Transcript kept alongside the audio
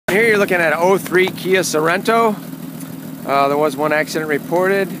Here you're looking at an 03 Kia Sorento. There was one accident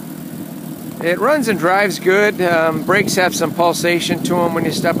reported. It runs and drives good. Brakes have some pulsation to them when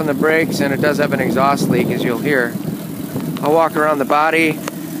you step on the brakes, and it does have an exhaust leak, as you'll hear. I'll walk around the body.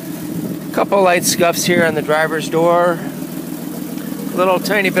 A couple light scuffs here on the driver's door. A little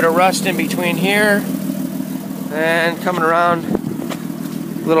tiny bit of rust in between here. And coming around,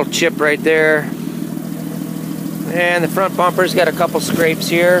 a little chip right there. And the front bumper's got a couple scrapes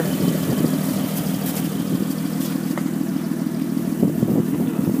here.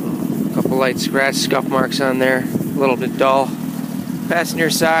 Couple light scratch scuff marks on there, a little bit dull. Passenger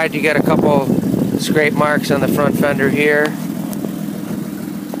side, you got a couple scrape marks on the front fender here.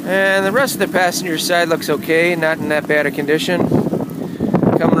 And the rest of the passenger side looks okay, not in that bad a condition.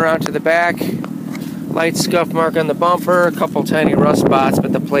 Coming around to the back, light scuff mark on the bumper, a couple tiny rust spots,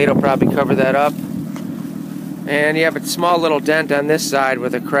 but the plate will probably cover that up. And you have a small little dent on this side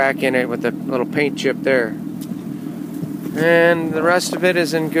with a crack in it with a little paint chip there. And the rest of it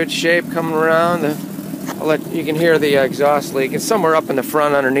is in good shape. Coming around, you can hear the exhaust leak. It's somewhere up in the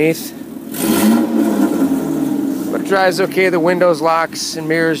front underneath. But it drives okay. The windows, locks, and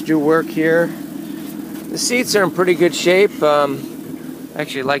mirrors do work here. The seats are in pretty good shape. I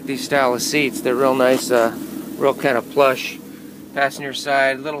actually like these style of seats. They're real nice, real kind of plush. Passenger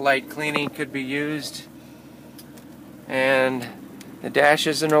side, a little light cleaning could be used. And the dash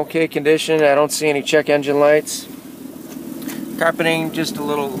is in okay condition. I don't see any check engine lights. Carpeting, just a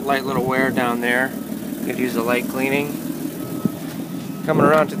light little wear down there. Could use a light cleaning. Coming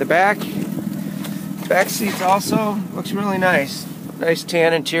around to the back. Back seats also looks really nice. Nice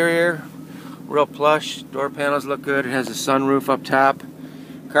tan interior, real plush. Door panels look good. It has a sunroof up top.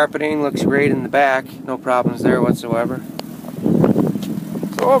 Carpeting looks great in the back. No problems there whatsoever.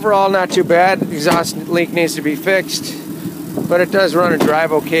 So overall, not too bad. The exhaust leak needs to be fixed, but it does run and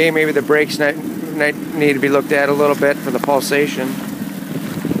drive okay. Maybe the brakes might need to be looked at a little bit for the pulsation.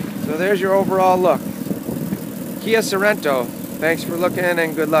 So there's your overall look. Kia Sorento. Thanks for looking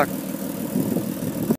and good luck.